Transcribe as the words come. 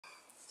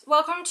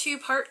Welcome to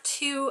part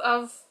 2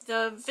 of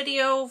the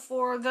video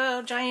for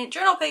the giant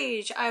journal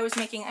page I was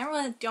making. I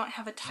really don't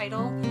have a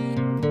title.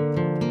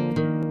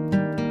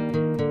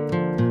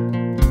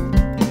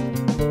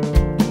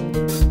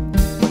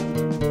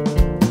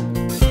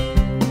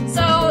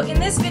 So in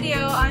this video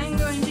I'm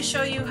going to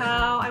show you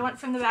how I went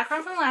from the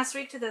background from last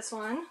week to this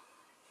one.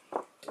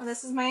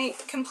 This is my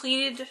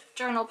completed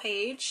journal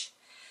page,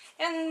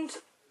 and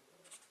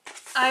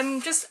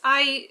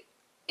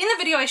in the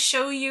video I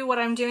show you what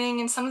I'm doing,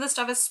 and some of the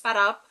stuff is sped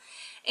up,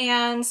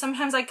 and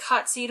sometimes I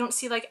cut so you don't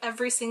see like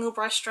every single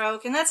brush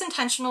stroke, and that's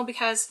intentional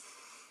because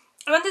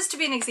I want this to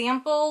be an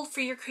example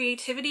for your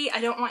creativity.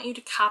 I don't want you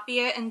to copy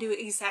it and do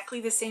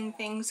exactly the same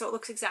thing so it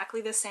looks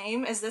exactly the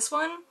same as this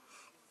one.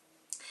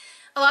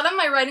 A lot of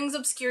my writing's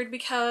obscured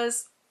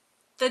because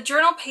the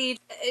journal page,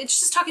 it's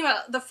just talking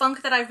about the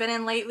funk that I've been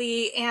in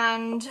lately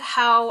and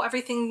how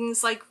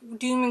everything's like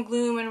doom and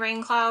gloom and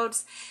rain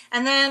clouds,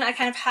 and then I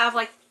kind of have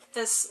like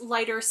this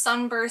lighter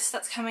sunburst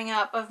that's coming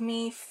up of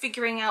me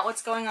figuring out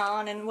what's going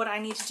on and what I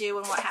need to do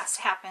and what has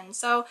to happen.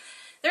 So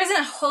there isn't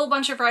a whole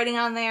bunch of writing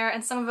on there,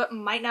 and some of it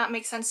might not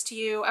make sense to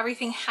you.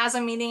 Everything has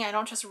a meaning. I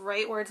don't just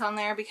write words on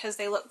there because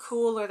they look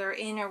cool or they're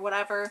in or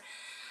whatever.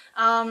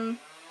 They're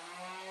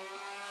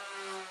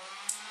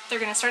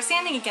gonna start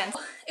sanding again.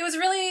 It was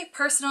really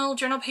personal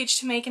journal page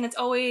to make, and it's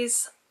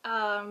always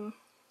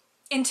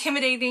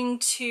intimidating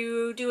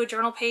to do a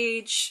journal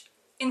page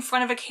in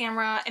front of a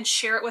camera and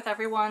share it with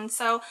everyone.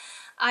 So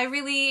I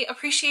really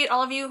appreciate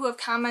all of you who have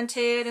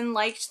commented and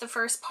liked the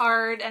first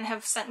part and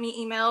have sent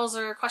me emails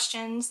or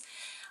questions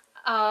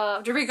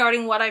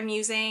regarding what I'm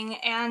using,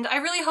 and I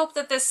really hope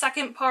that this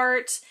second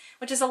part,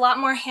 which is a lot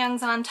more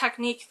hands-on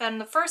technique than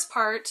the first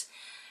part,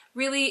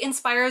 really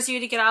inspires you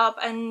to get up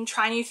and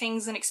try new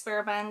things and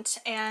experiment,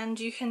 and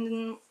you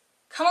can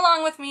come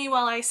along with me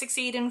while I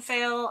succeed and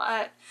fail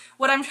at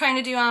what I'm trying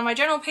to do on my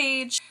journal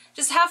page.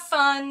 Just have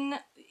fun,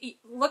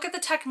 look at the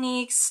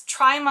techniques,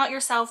 try them out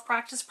yourself,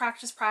 practice,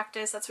 practice,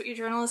 practice. That's what your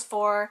journal is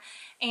for,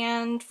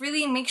 and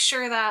really make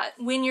sure that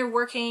when you're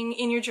working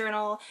in your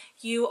journal,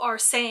 you are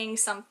saying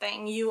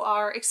something, you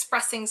are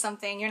expressing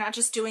something, you're not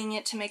just doing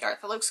it to make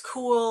art that looks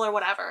cool or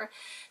whatever.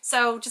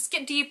 So just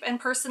get deep and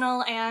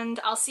personal,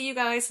 and I'll see you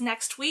guys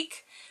next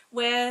week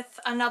with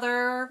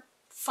another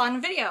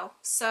fun video.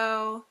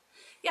 So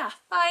yeah,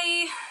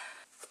 bye!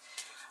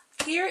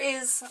 Here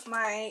is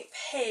my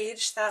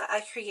page that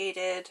I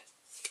created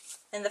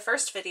in the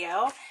first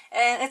video,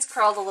 and it's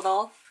curled a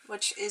little,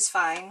 which is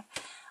fine.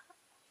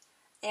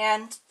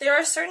 And there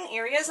are certain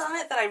areas on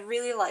it that I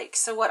really like.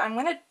 So what I'm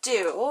going to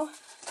do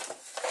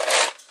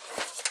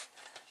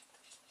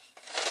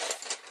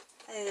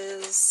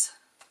is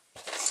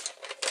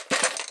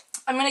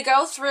I'm going to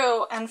go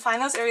through and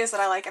find those areas that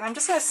I like, and I'm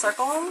just going to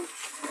circle them.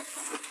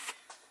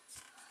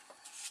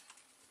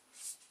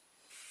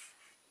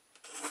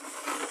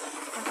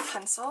 With a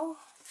pencil.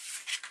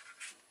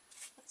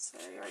 Let's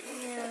say right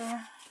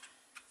here.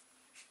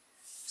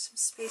 Some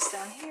space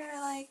down here I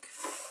like.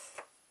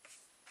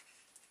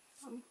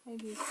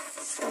 Maybe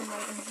some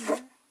right in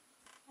here.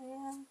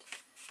 And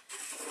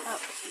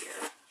up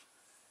here.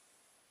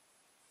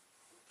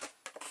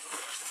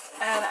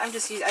 And I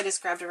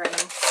just grabbed a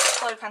random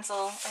colored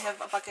pencil. I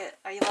have a bucket.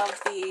 I love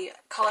the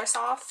Color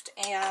Soft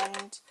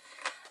and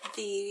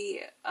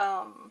the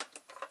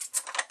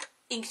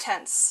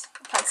Inktense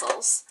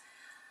pencils.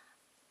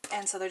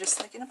 And so they're just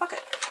like in a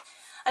bucket.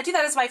 I do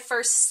that as my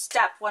first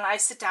step when I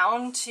sit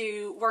down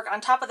to work on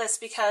top of this,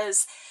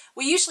 because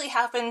what usually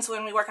happens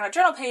when we work on a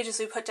journal page is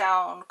we put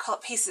down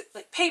pieces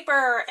like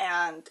paper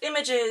and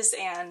images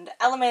and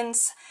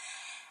elements,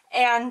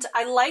 and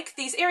I like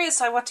these areas,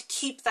 so I want to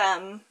keep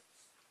them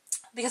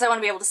because I want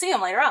to be able to see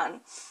them later on.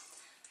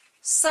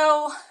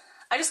 So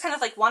I just kind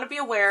of like want to be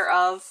aware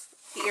of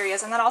the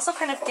areas, and that also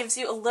kind of gives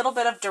you a little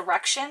bit of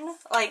direction.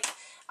 Like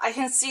I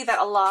can see that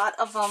a lot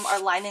of them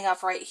are lining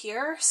up right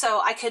here,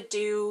 so I could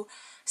do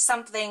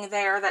something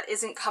there that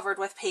isn't covered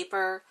with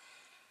paper.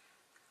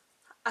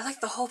 I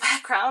like the whole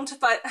background,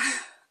 but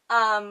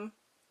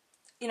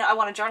you know, I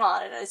want to journal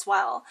on it as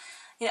well.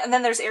 You know, and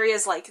then there's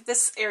areas like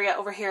this area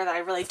over here that I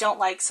really don't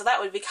like, so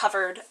that would be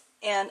covered,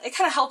 and it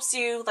kind of helps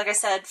you, like I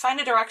said, find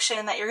a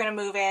direction that you're going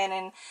to move in,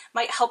 and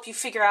might help you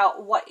figure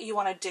out what you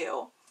want to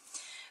do.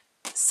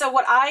 So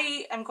what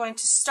I am going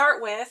to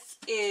start with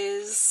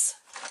is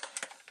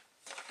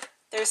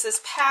there's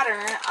this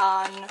pattern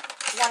on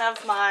one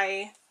of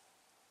my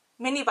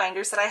mini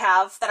binders that I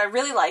have that I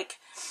really like,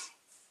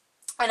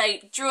 and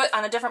I drew it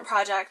on a different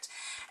project,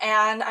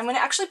 and I'm going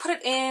to actually put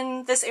it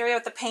in this area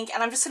with the pink,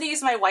 and I'm just going to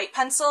use my white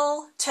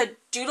pencil to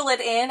doodle it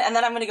in, and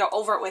then I'm going to go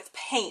over it with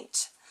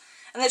paint,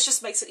 and this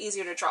just makes it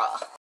easier to draw.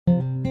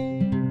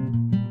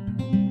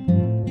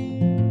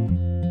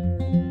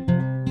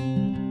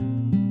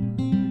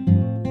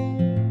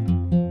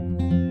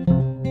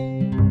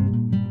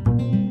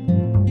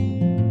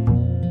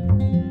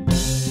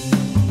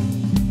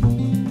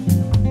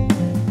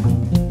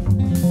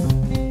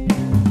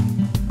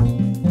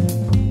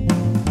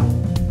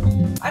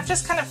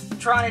 Just kind of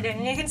drawn it in.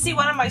 And you can see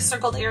one of my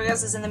circled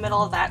areas is in the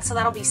middle of that, so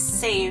that'll be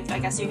saved, I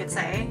guess you could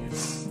say.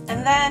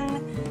 And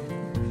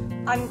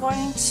then I'm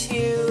going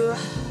to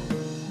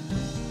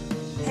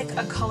pick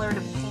a color to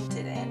paint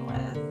it in with.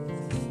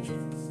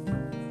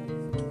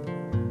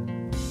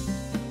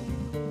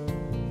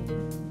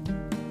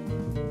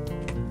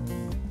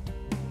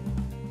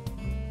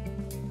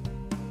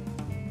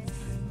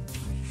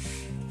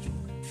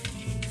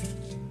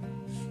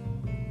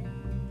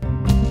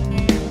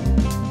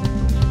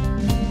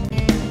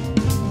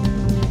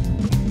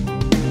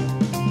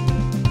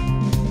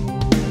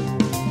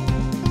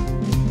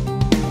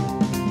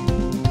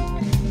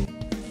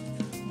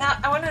 Now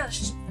I want to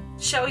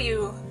show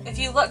you, if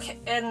you look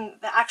in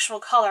the actual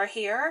color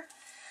here,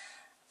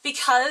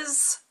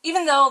 because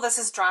even though this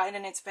is dried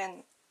and it's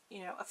been,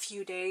 you know, a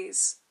few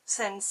days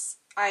since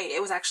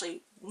it was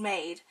actually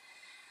made,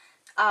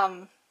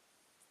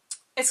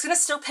 it's going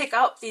to still pick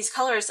up these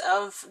colors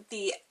of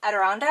the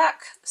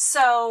Adirondack.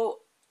 So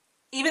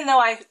even though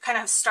I kind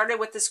of started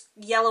with this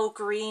yellow,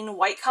 green,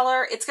 white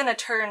color, it's going to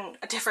turn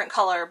a different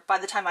color by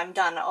the time I'm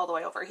done all the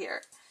way over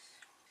here.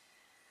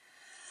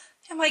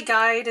 And my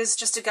guide is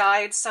just a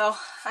guide, so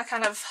I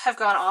kind of have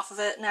gone off of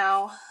it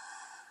now.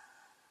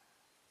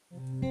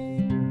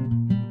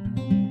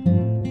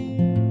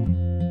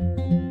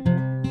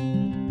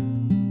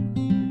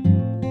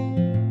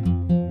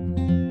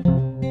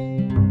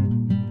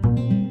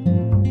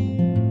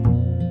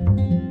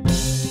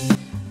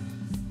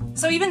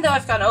 So even though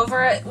I've gone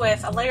over it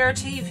with a layer or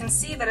two, you can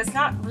see that it's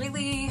not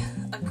really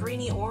a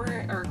greeny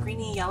or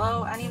greeny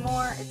yellow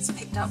anymore. It's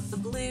picked up the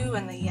blue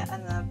and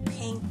the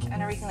pink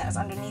and everything that was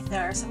underneath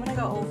there. So I'm going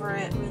to go over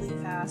it really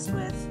fast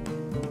with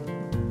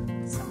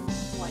some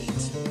white.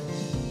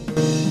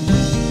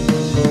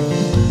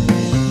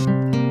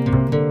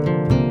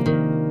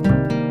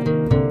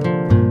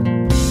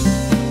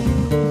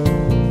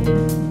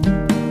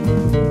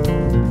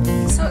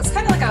 So it's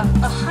kind of like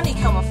a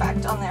honeycomb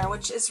effect on there,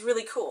 which is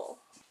really cool.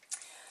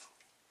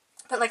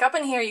 But like up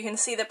in here, you can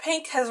see the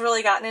pink has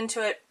really gotten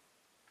into it,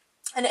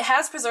 and it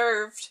has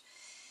preserved,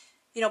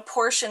 you know,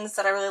 portions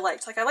that I really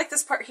liked. Like I like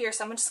this part here,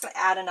 so I'm just going to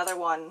add another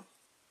one.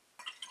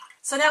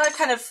 So now I've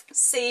kind of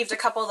saved a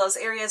couple of those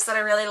areas that I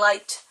really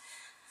liked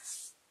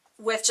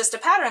with just a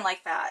pattern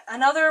like that.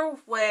 Another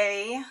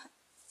way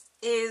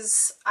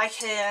is I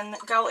can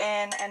go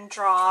in and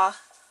draw,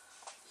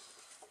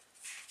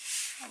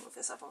 I'll move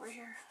this up over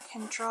here, I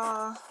can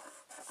draw,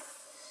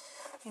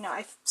 you know,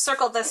 I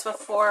circled this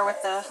before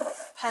with the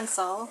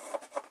pencil.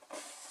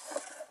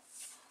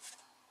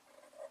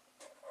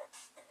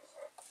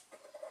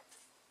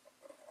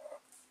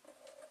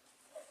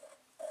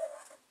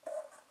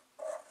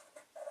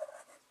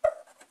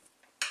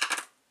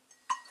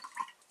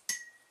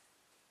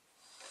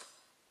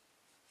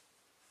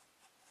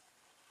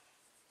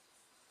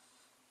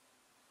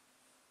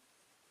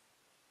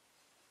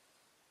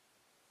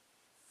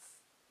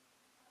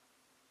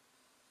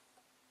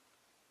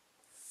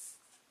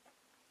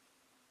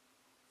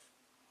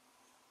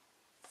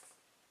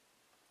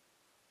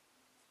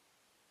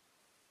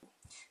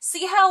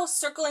 See how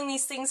circling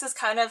these things has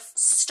kind of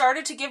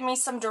started to give me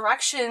some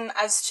direction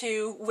as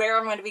to where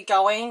I'm going to be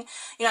going.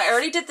 You know, I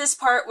already did this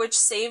part, which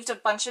saved a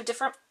bunch of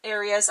different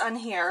areas on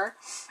here,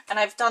 and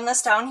I've done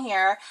this down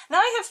here. Now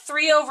I have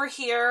 3 over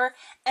here,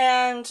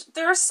 and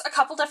there's a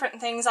couple different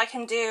things I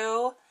can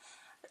do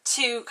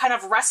to kind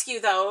of rescue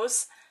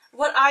those.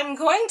 What I'm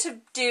going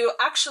to do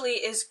actually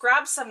is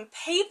grab some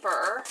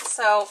paper,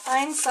 so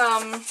find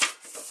some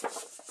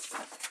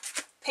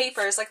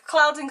papers, like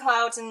clouds and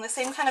clouds, and the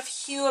same kind of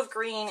hue of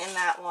green in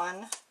that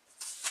one.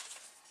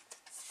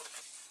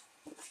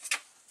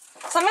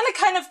 So I'm going to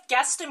kind of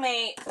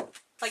guesstimate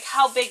like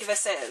how big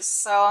this is.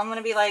 So I'm going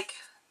to be like,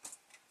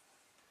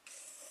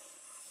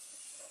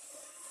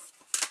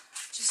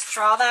 just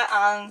draw that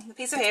on the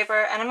piece of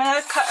paper, and I'm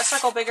going to cut a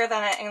circle bigger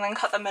than it and then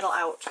cut the middle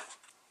out.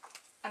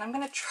 And I'm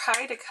going to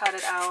try to cut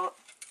it out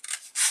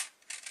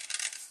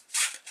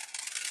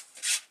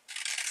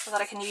so that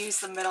I can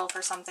use the middle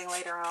for something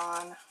later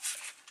on.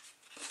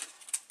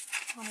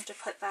 I wanted to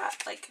put that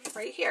like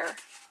right here.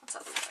 That's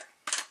up there.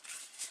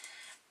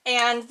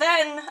 And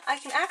then I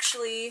can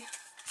actually,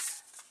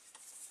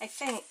 I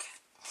think,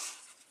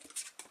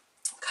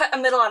 cut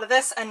a middle out of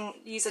this and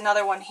use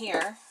another one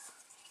here.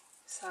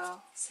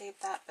 So save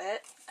that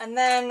bit. And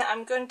then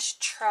I'm going to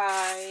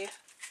try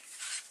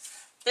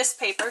this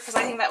paper because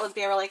I think that would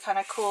be a really kind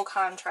of cool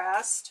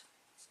contrast.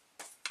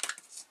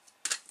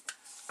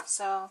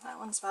 So that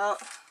one's about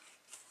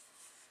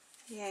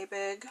yay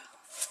big.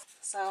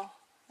 So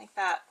like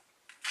that.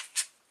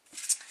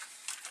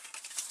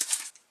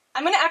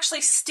 I'm going to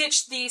actually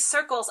stitch these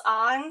circles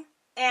on,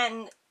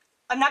 and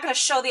I'm not going to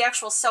show the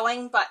actual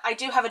sewing, but I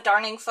do have a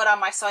darning foot on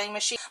my sewing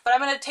machine. But I'm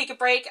going to take a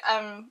break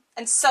and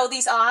sew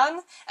these on,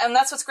 and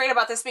that's what's great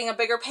about this being a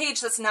bigger page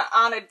that's not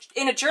on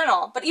in a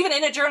journal. But even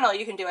in a journal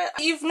you can do it.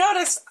 You've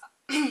noticed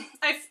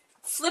I've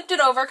flipped it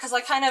over because I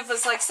kind of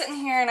was like sitting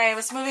here and I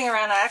was moving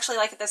around. I actually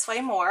like it this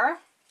way more.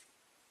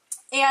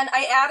 And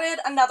I added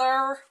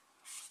another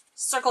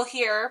circle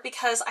here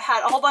because I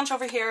had a whole bunch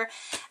over here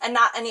and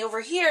not any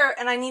over here,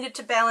 and I needed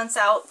to balance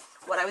out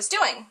what I was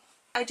doing.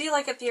 I do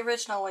like it the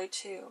original way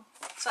too,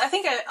 so I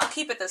think I'll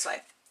keep it this way.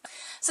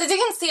 So as you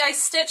can see, I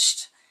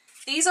stitched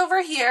these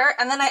over here,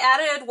 and then I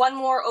added one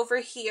more over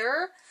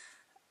here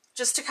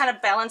just to kind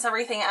of balance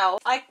everything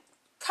out. I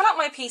cut out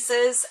my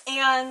pieces,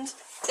 and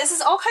this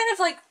is all kind of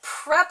like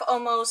prep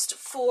almost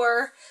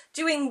for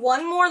doing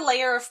one more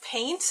layer of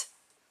paint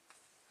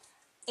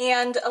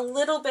and a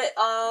little bit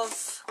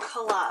of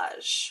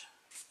collage.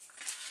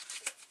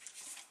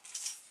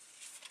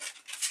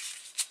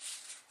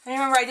 And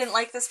remember, I didn't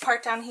like this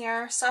part down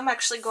here, so I'm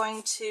actually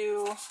going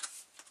to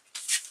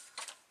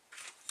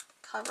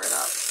cover it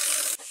up.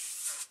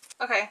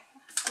 Okay,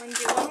 I'm going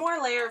to do one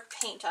more layer of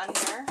paint on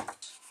here.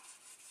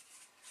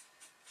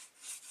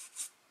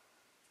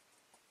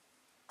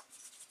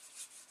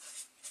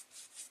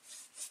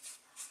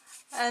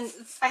 And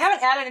I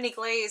haven't added any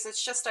glaze,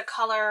 it's just a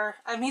color.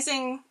 I'm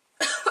using,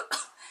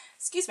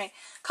 excuse me,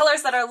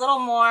 colors that are a little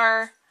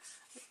more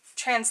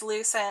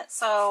translucent,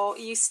 so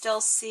you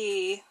still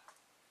see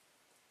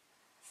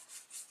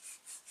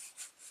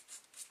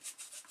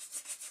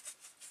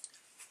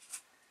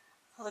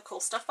all the cool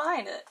stuff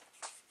behind it.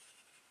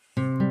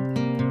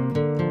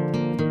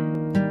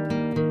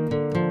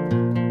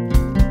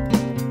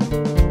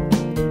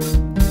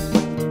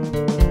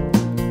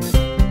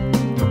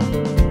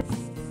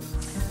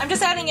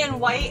 Just adding in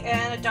white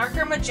and a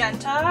darker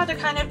magenta to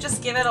kind of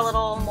just give it a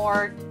little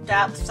more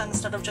depth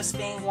instead of just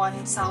being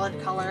one solid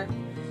color.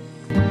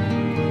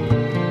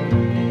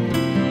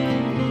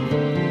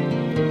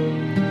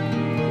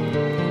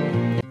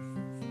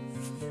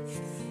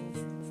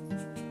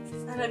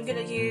 And I'm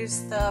going to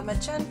use the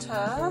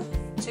magenta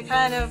to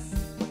kind of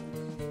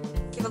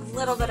give a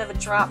little bit of a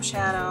drop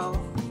shadow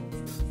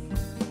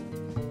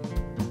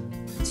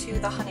to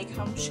the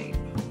honeycomb shape.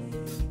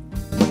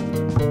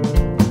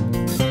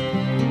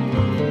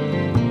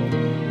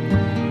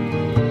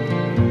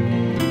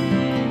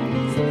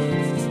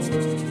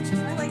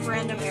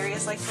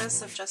 Like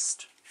this of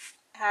just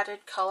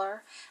added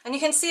color, and you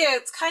can see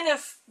it's kind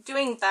of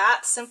doing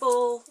that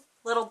simple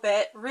little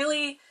bit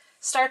really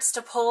starts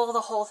to pull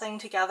the whole thing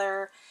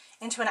together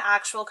into an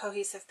actual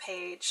cohesive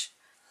page.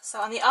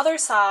 So on the other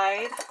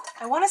side,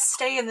 I want to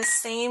stay in the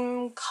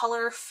same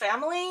color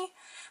family,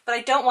 but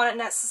I don't want it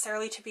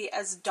necessarily to be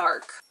as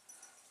dark.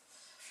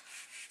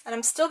 And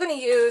I'm still going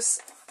to use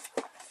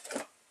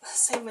the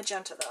same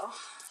magenta though.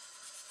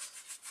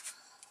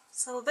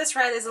 So this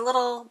red is a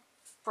little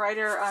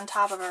brighter on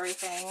top of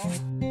everything.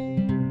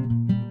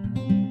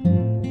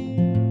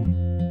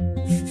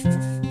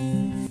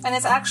 And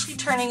it's actually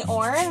turning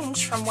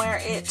orange from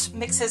where it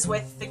mixes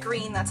with the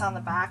green that's on the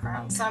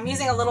background. So I'm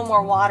using a little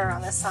more water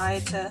on this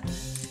side to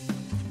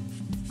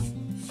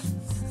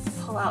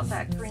pull out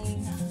that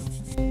green.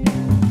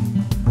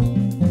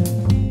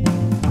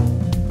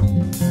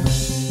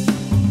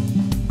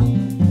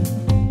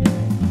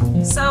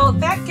 So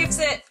that gives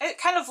it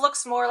kind of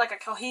looks more like a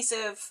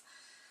cohesive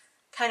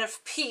kind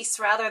of piece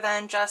rather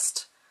than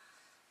just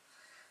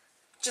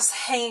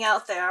hanging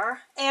out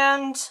there.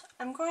 And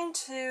I'm going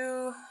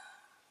to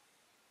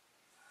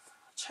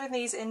turn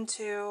these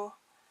into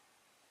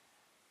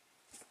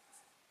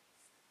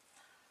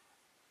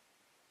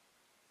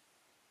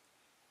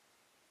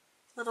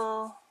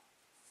little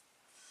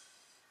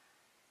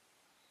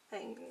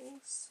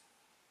things.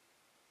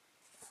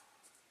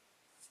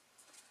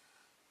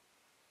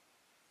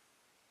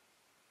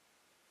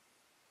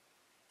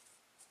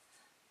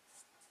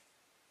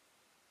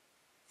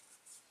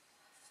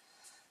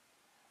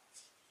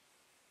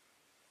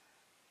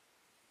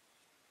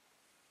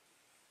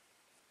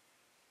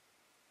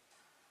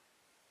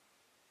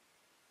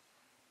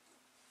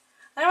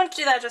 I want to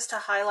do that just to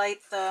highlight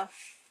they're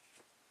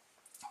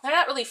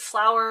not really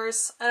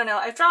flowers. I don't know.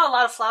 I draw a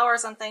lot of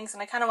flowers on things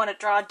and I kind of want to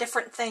draw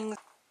different things.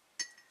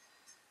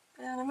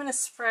 And I'm going to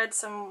spread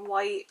some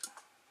white.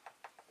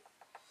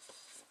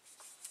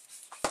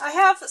 I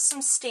have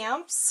some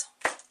stamps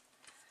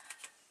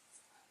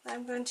that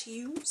I'm going to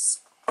use.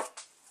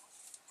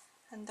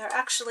 And they're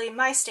actually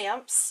my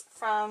stamps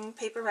from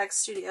Paper Bag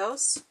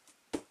Studios.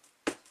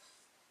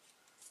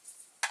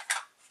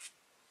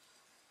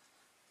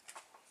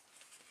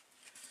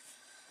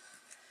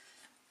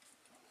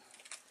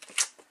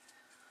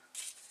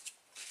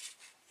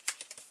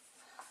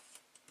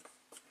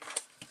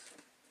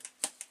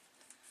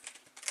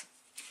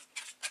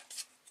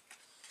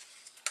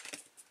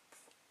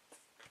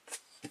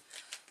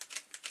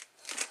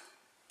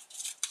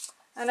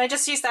 And I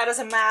just used that as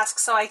a mask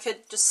so I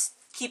could just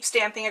keep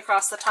stamping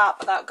across the top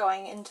without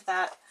going into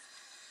that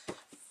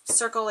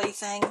circle-y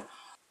thing.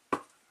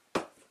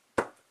 And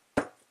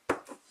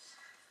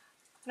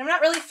I'm not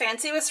really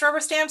fancy with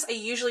rubber stamps. I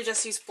usually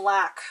just use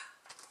black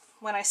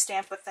when I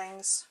stamp with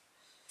things.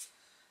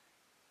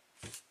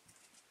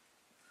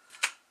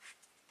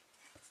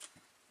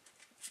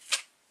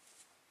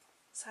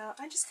 So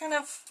I just kind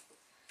of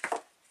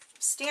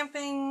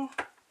stamping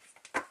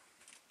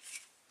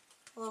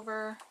all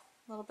over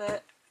a little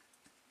bit.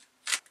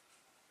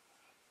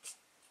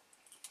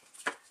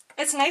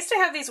 It's nice to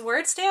have these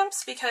word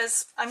stamps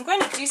because I'm going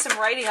to do some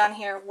writing on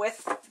here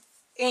with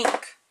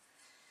ink.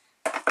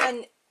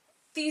 And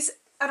these,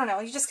 I don't know,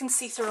 you just can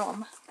see through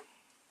them.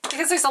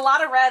 Because there's a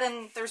lot of red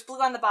and there's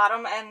blue on the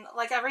bottom, and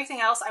like everything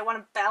else, I want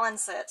to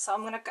balance it. So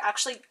I'm going to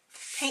actually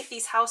paint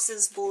these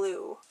houses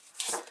blue.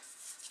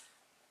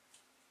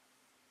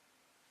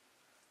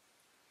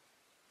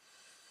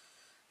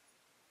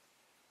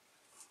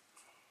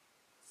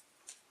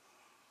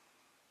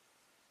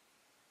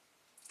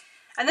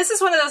 And this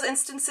is one of those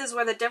instances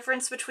where the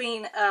difference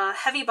between a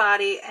heavy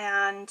body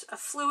and a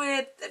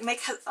fluid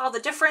makes all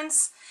the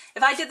difference.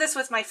 If I did this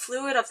with my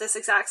fluid of this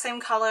exact same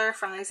color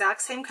from the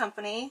exact same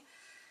company,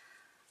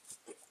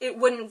 it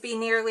wouldn't be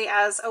nearly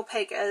as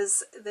opaque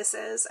as this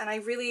is. And I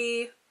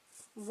really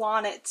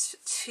want it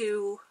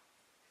to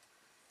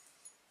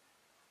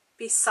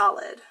be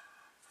solid.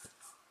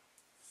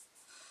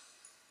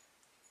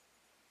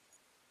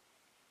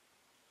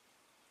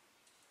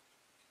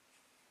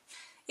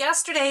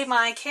 Yesterday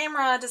my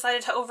camera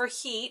decided to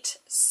overheat,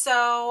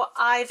 so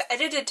I've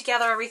edited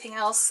together everything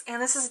else,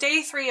 and this is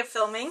day 3 of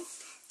filming, and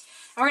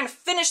we're going to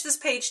finish this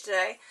page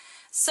today.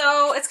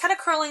 So it's kind of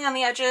curling on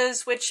the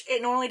edges, which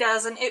it normally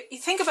does, and you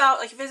think about,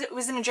 like, if it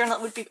was in a journal,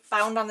 it would be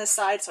bound on this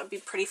side, so it would be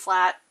pretty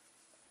flat.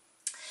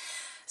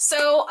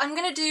 So I'm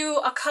going to do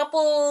a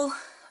couple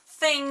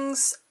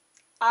things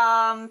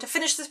to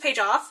finish this page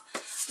off.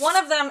 One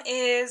of them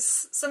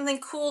is something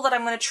cool that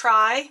I'm going to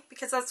try,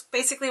 because that's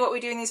basically what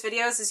we do in these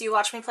videos, is you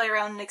watch me play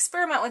around and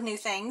experiment with new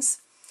things.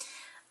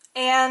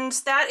 And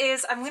that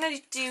is, I'm going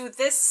to do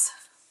this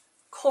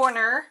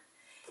corner,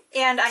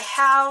 and I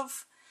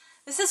have,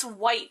 this is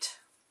white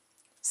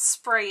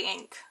spray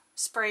ink,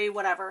 spray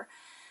whatever.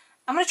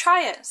 I'm going to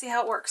try it, see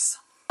how it works.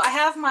 I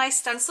have my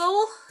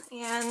stencil,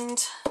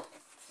 and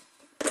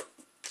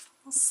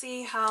we'll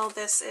see how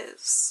this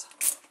is.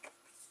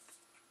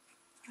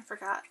 I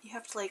forgot, you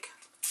have to like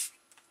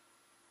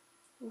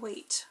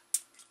wait.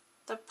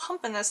 The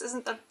pump in this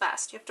isn't the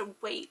best. You have to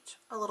wait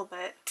a little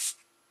bit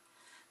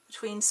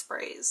between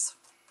sprays.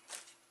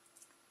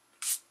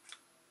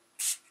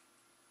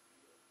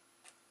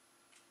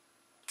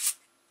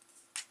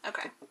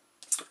 Okay,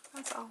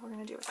 that's all we're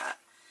going to do with that.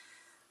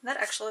 That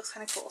actually looks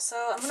kind of cool. So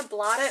I'm going to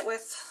blot it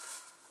with,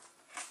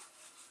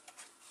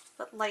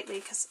 but lightly,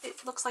 because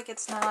it looks like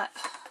it's not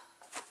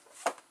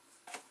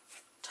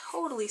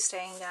totally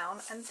staying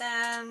down. And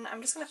then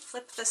I'm just going to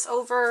flip this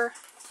over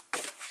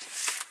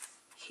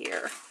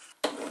here.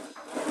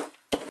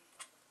 It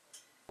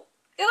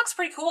looks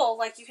pretty cool.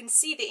 Like, you can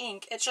see the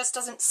ink. It just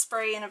doesn't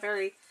spray in a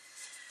very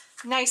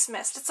nice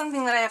mist. It's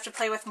something that I have to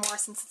play with more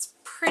since it's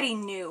pretty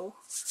new.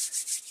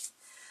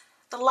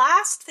 The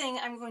last thing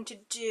I'm going to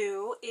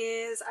do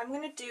is I'm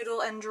going to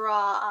doodle and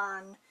draw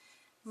on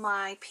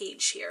my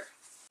page here.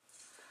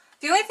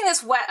 The only thing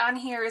that's wet on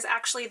here is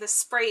actually the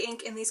spray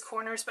ink in these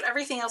corners, but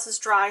everything else is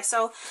dry.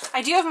 So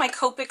I do have my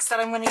Copics that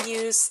I'm going to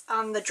use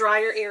on the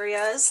drier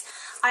areas.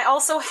 I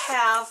also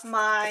have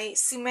my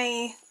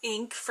Samie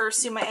ink for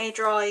Samie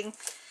drawing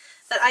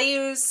that I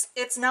use.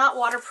 It's not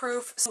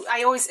waterproof, so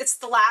it's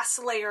the last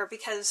layer,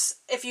 because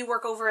if you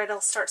work over it,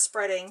 it'll start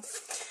spreading.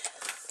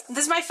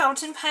 This is my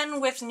fountain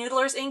pen with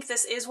Noodler's ink.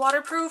 This is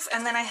waterproof.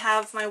 And then I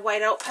have my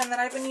whiteout pen that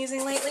I've been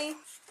using lately.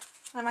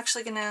 I'm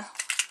actually going to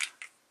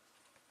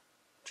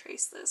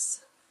trace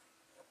this.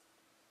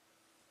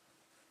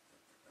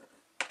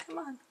 Come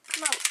on,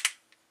 come out.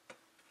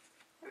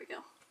 There we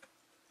go.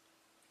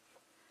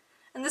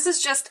 And this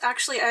is just,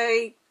 actually,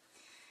 I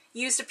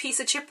used a piece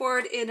of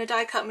chipboard in a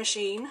die cut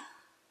machine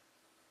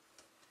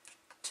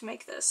to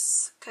make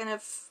this kind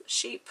of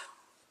shape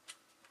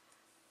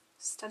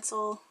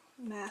stencil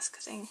mask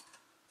thing.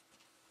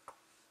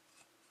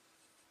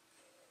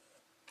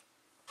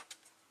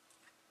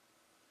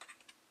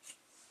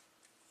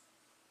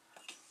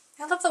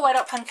 I love the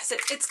whiteout pen because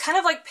it's kind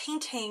of like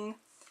painting,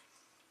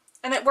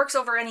 and it works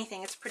over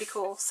anything. It's pretty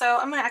cool. So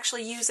I'm going to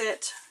actually use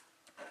it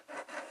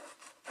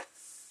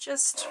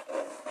just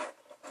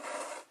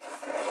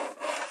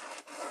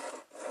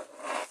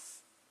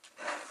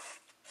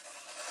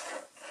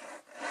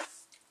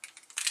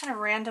kind of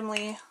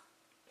randomly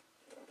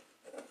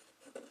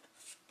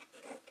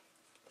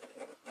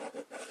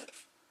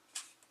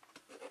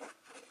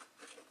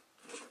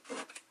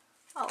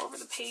all over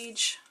the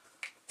page.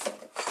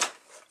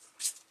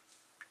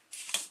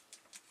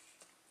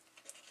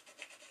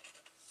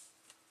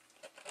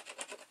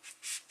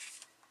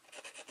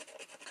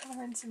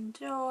 Coloring some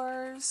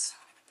doors.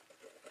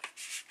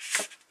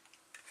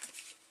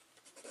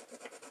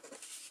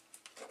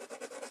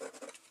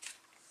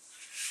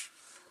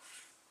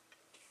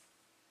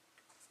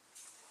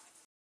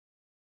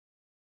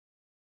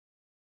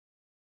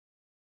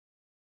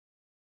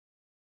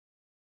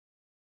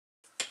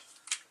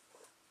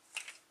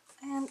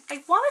 And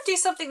I want to do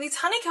something, these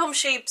honeycomb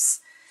shapes,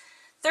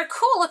 they're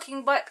cool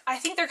looking, but I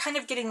think they're kind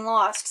of getting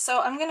lost.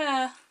 So I'm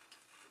gonna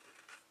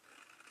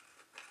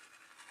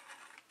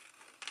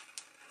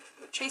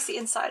trace the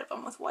inside of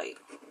them with white.